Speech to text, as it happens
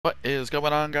What is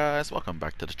going on, guys? Welcome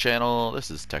back to the channel.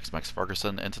 This is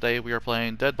TexMexFerguson, and today we are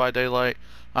playing Dead by Daylight.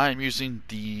 I am using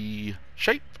the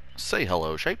shape. Say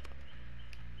hello, shape.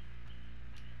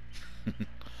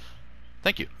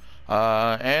 Thank you.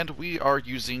 And we are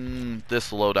using this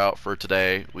loadout for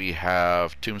today. We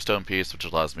have Tombstone Piece, which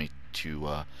allows me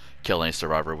to kill any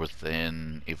survivor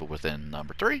within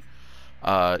number 3.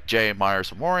 J.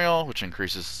 Myers Memorial, which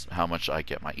increases how much I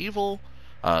get my evil.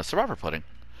 Survivor Pudding.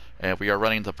 And we are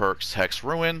running the perks Hex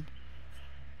Ruin,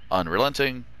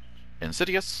 Unrelenting,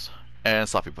 Insidious, and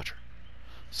Sloppy Butcher.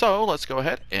 So let's go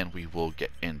ahead and we will get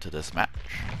into this match.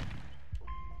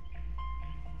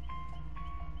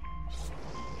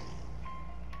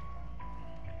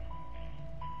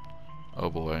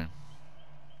 Oh boy.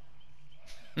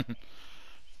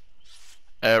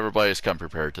 Everybody's come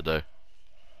prepared today.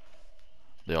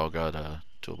 They all got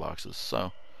toolboxes,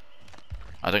 so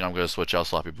I think I'm going to switch out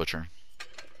Sloppy Butcher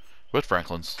with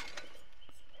Franklin's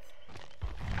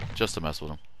just to mess with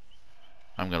them.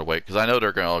 I'm going to wait because I know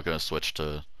they're all going to switch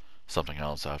to something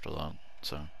else after that.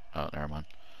 So, oh, never mind.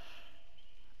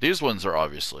 These ones are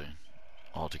obviously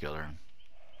all together.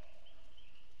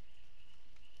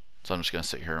 So I'm just going to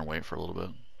sit here and wait for a little bit.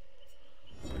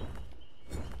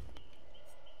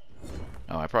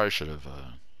 Oh, I probably should have...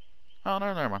 Oh,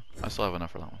 no, never mind. I still have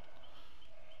enough for that one.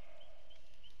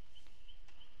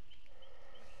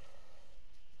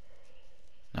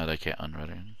 No, they can't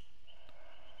unready.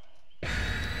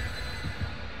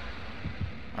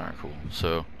 Alright, cool.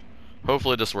 So,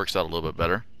 hopefully this works out a little bit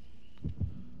better.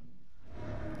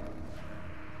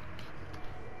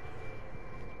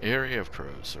 Area of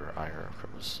Crows, or Ire of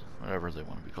Crows. Whatever they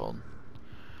want to be called.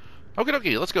 Okie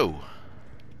dokie, let's go!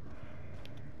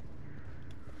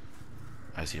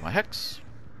 I see my Hex.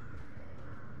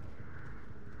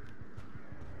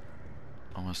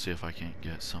 I want to see if I can't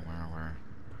get somewhere where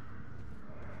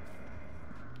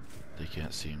they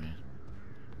can't see me.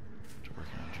 To work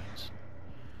engines.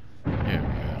 Here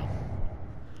we go.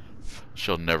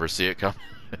 She'll never see it coming.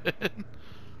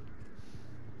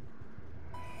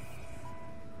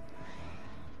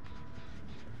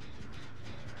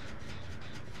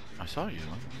 I saw you.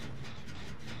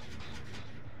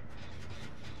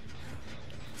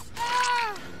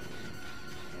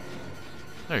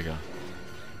 There you go.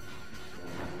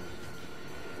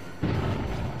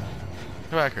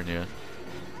 Come back here, Nia.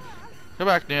 Come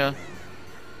back, Nia.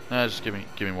 Nah, just give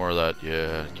me more of that.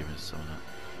 Yeah, give me some of that.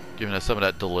 Give me some of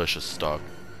that delicious stock.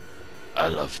 I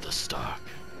love the stock.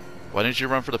 Why didn't you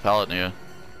run for the pallet, Nia?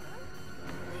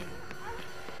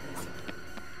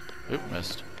 Oop,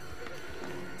 missed.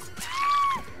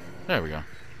 There we go.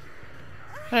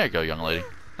 There you go, young lady.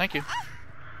 Thank you.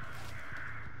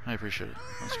 I appreciate it.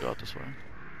 Let's go out this way.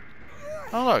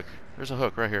 Oh, look. There's a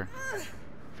hook right here.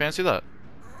 Fancy that.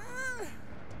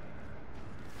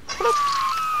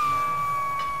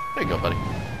 There you go, buddy.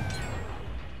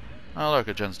 Oh, look.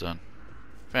 A gen's done.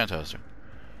 Fantastic.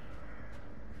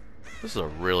 This is a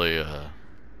really,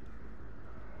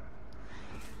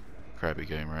 crappy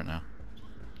game right now.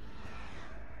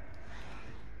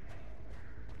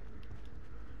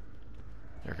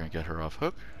 They're gonna get her off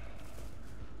hook.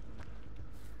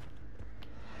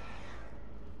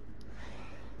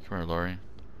 Come here, Lori.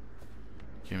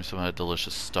 Give me some of that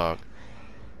delicious stock.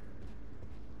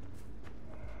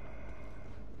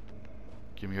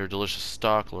 Give me your delicious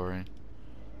stock, Lori.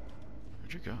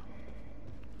 Where'd you go?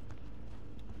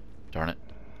 Darn it.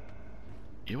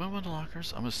 You went one of the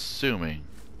lockers? I'm assuming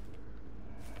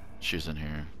she's in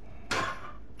here.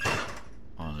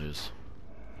 One of these.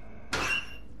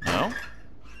 No?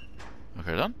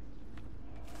 Okay, done.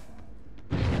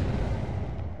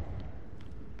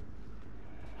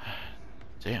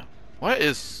 Damn. What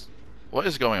is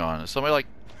going on? Is somebody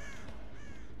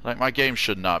like my game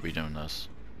should not be doing this.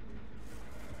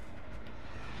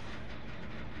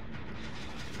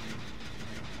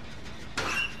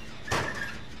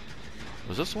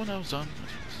 Was this the one that was done?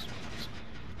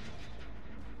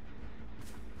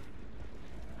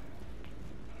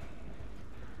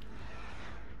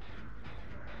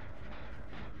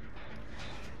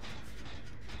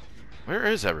 Where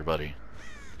is everybody?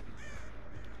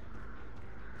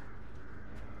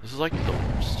 This is like the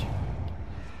worst.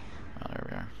 Oh, there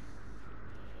we are.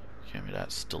 Give me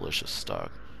that delicious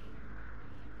stock.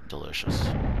 Delicious.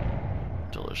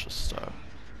 Delicious stock.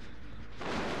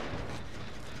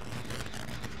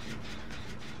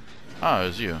 Oh, it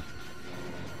was you.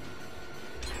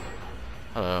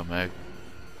 Hello, Meg.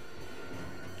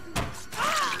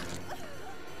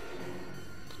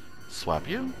 Swap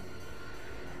you?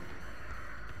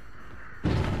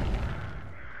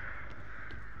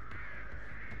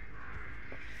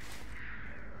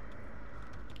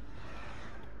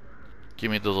 Give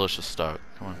me delicious stock.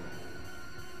 Come on.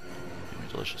 Give me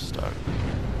delicious stock.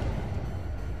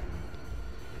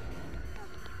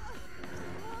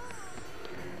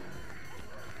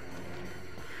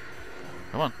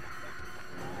 Come on.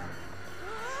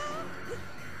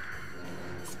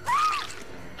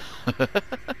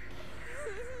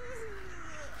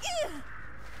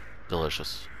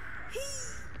 Delicious.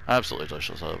 Absolutely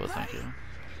delicious, but thank you.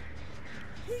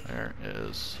 There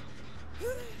is...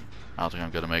 I don't think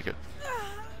I'm gonna make it.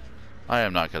 I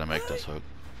am not gonna make this hook.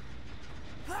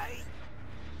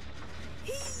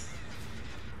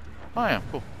 I am,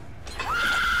 cool.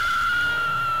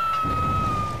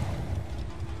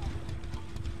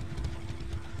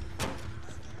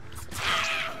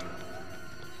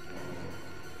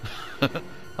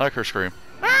 I like her scream.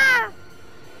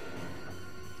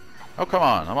 Oh, come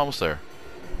on. I'm almost there.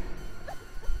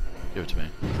 Give it to me.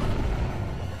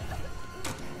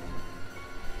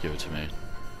 Give it to me.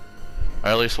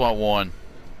 I at least want one.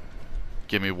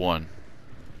 Give me one.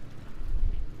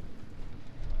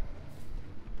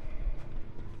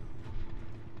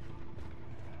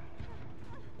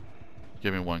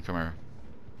 Give me one. Come here.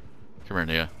 Come here,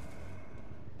 Nia.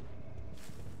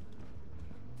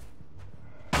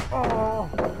 Oh.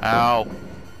 Ow.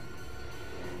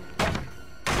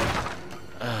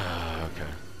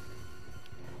 Okay.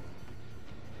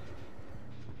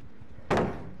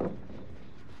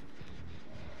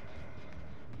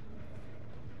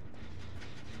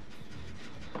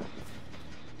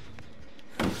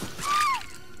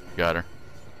 Got her.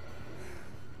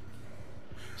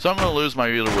 So I'm gonna lose my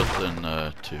healer within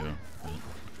 2.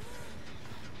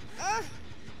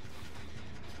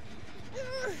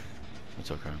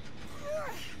 It's okay.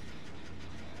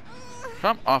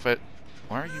 Come off it.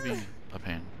 Why are you being a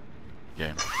pain?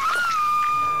 Game.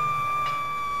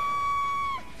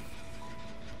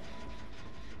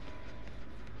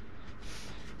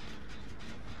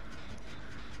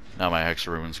 Now my Hex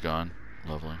Ruin's gone.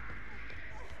 Lovely.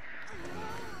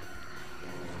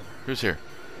 Who's here?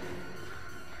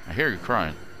 I hear you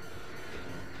crying.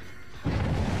 Okay.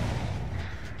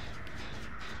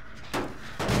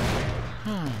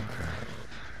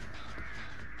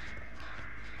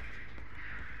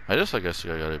 I guess I got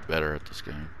it better at this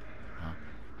game. Huh?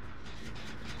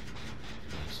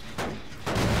 Yes.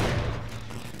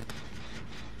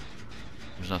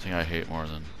 There's nothing I hate more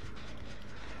than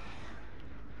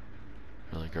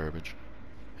really garbage.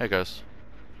 Hey guys.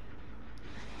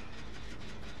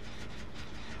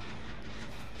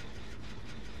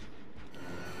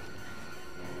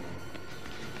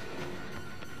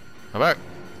 Come back.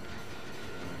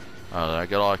 Oh, did I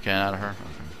get all I can out of her? Okay.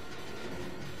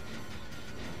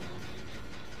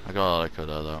 I got all I could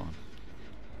out of that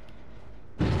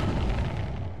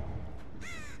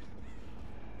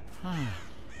one.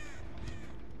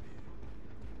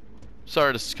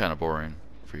 Sorry, this is kind of boring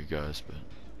for you guys, but...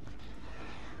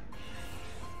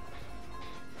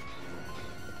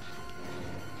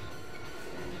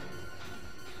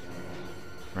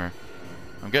 Where?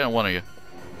 I'm getting one of you.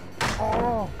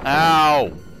 Oh.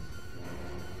 Ow!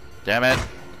 Damn it!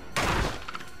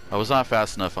 I was not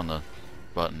fast enough on the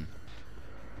button.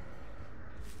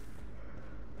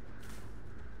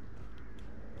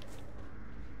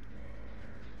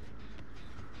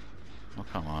 Oh,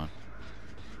 come on.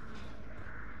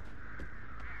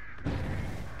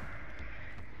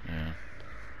 Yeah.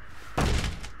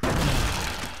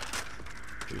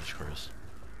 Jesus Christ.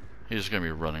 He's just gonna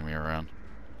be running me around.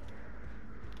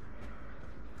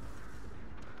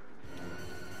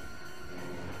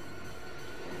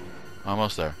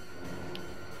 Almost there.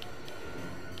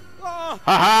 Oh. Ha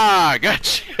ha!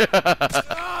 Gotcha!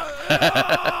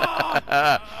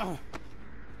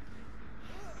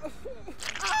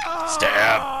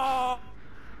 Stab!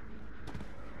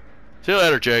 See you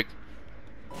later, Jake.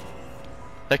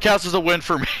 That counts as a win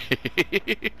for me.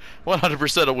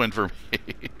 100% a win for me.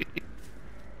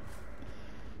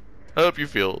 I hope you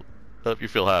feel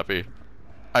happy.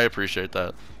 I appreciate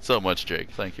that so much, Jake.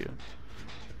 Thank you.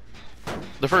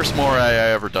 The first more I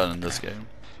ever done in this game.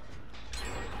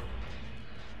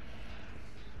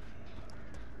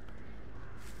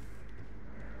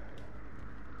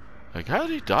 Like, how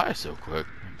did he die so quick?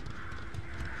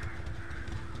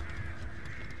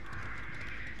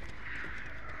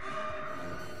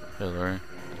 Hey, Lori.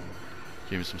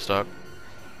 Give me some stock.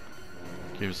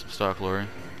 Give me some stock, Lori.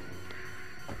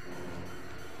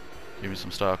 Give me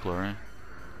some stock, Lori.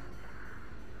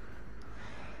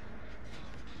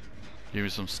 Give me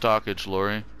some stockage,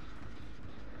 Lori.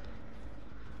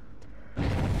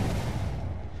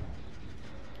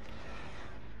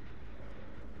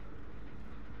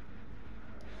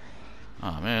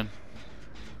 Oh man.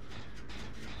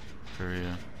 Sure,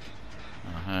 yeah.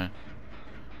 Hey.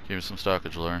 Give me some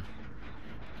stockage, Lori.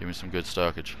 Give me some good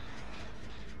stockage.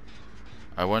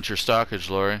 I want your stockage,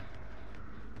 Lori.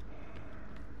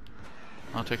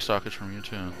 I'll take stockage from you,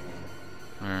 too.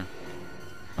 There.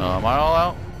 Am I all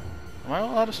out? Am I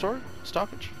all out of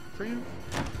stockage for you?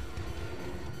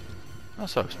 That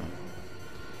sucks, man.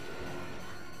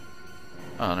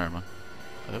 Oh, never mind.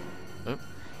 Oop. Oop.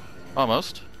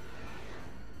 Almost.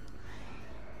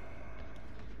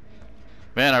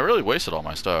 Man, I really wasted all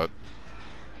my stock.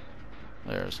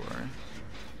 There's Larry.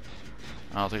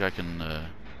 I don't think I can,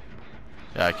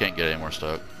 yeah, I can't get any more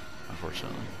stock,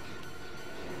 unfortunately.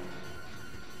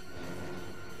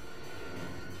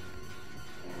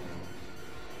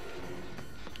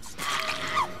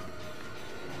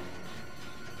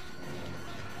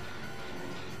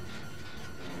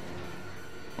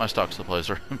 My stock supplies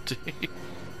are empty.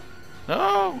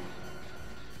 No!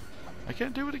 I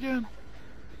can't do it again.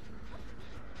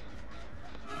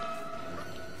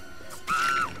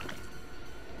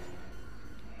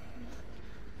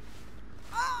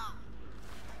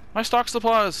 My stock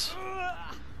supplies!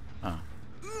 Oh.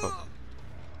 Oh.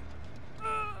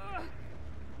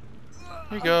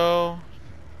 Here you go.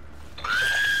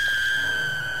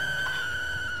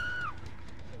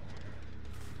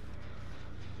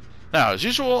 Now, as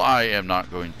usual, I am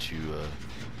not going to,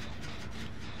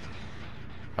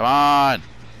 Come on!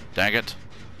 Dang it.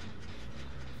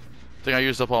 I think I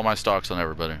used up all my stocks on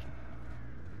everybody.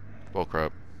 Bull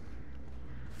crap.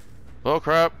 Bull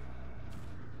crap!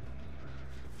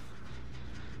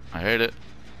 I hate it.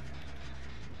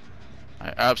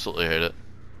 I absolutely hate it.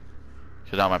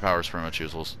 Because now my power's pretty much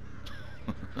useless.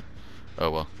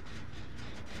 Oh well.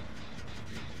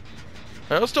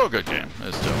 It's still a good game.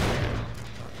 It's still a good game.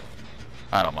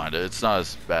 I don't mind it. It's not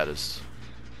as bad as...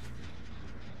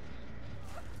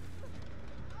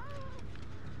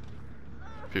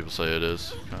 people say it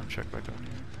is. Come check back on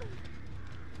here.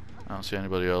 I don't see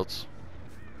anybody else.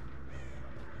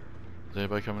 Is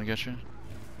anybody coming to get you?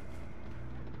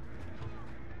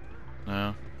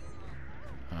 No?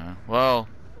 Alright. Well...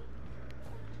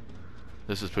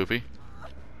 this is poopy.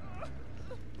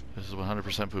 This is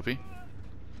 100% poopy.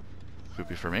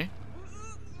 Poopy for me.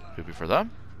 Poopy for them.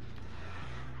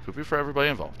 Poopy for everybody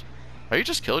involved. Are you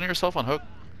just killing yourself on hook?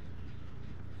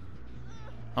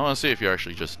 I want to see if you're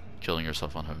actually just killing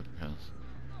yourself on hook.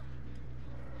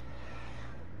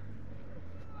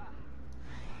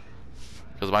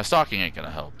 Because my stalking ain't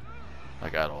gonna help.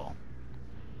 Like, at all.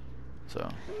 So.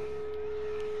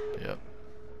 Yep.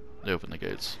 They open the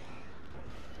gates.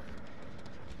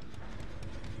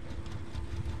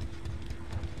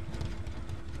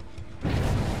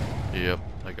 Yep.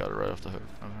 I got it right off the hook.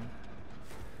 Okay.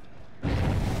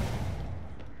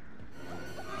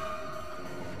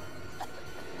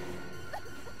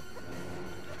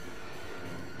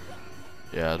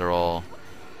 Yeah, they're all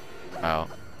out.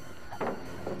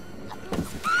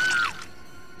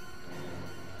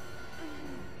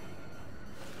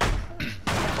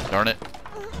 Darn it.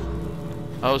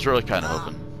 I was really kind of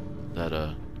hoping that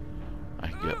I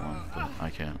could get one, but I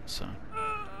can't, so.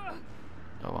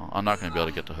 Oh well, I'm not going to be able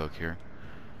to get the hook here.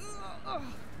 At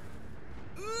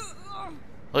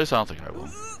least I don't think I will.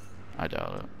 I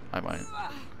doubt it. I might.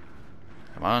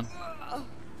 Come on.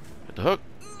 Get the hook.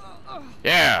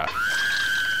 Yeah!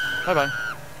 Bye-bye.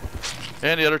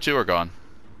 And the other two are gone.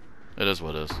 It is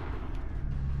what it is.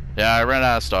 Yeah, I ran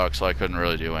out of stock, so I couldn't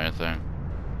really do anything.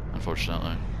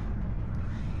 Unfortunately.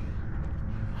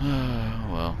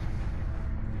 Well.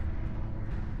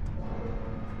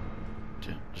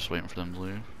 Just waiting for them to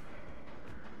leave.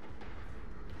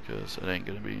 Because it ain't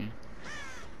gonna be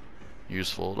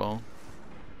useful at all.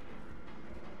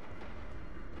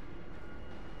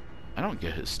 I don't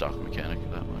get his stock mechanic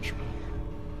that much,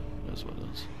 but it is what it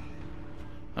is.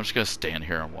 I'm just gonna stand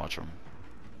here and watch him.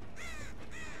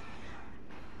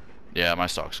 Yeah, my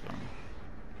stock's gone.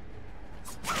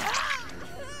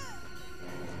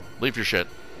 Leave your shit.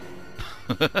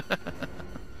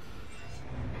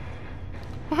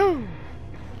 Woohoo!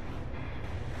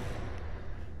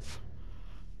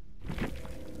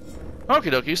 Okie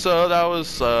dokie, so that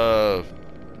was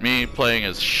me playing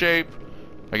as Shape.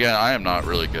 Again, I am not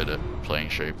really good at playing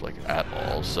Shape, like, at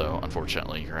all, so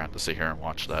unfortunately you're gonna have to sit here and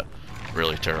watch that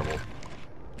really terrible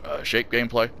Shape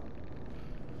gameplay.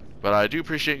 But I do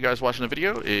appreciate you guys watching the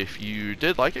video. If you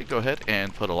did like it, go ahead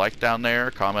and put a like down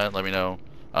there, comment, let me know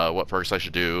what perks I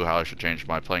should do, how I should change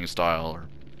my playing style, or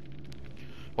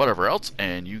whatever else,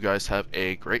 and you guys have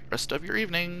a great rest of your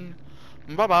evening.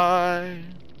 Bye-bye!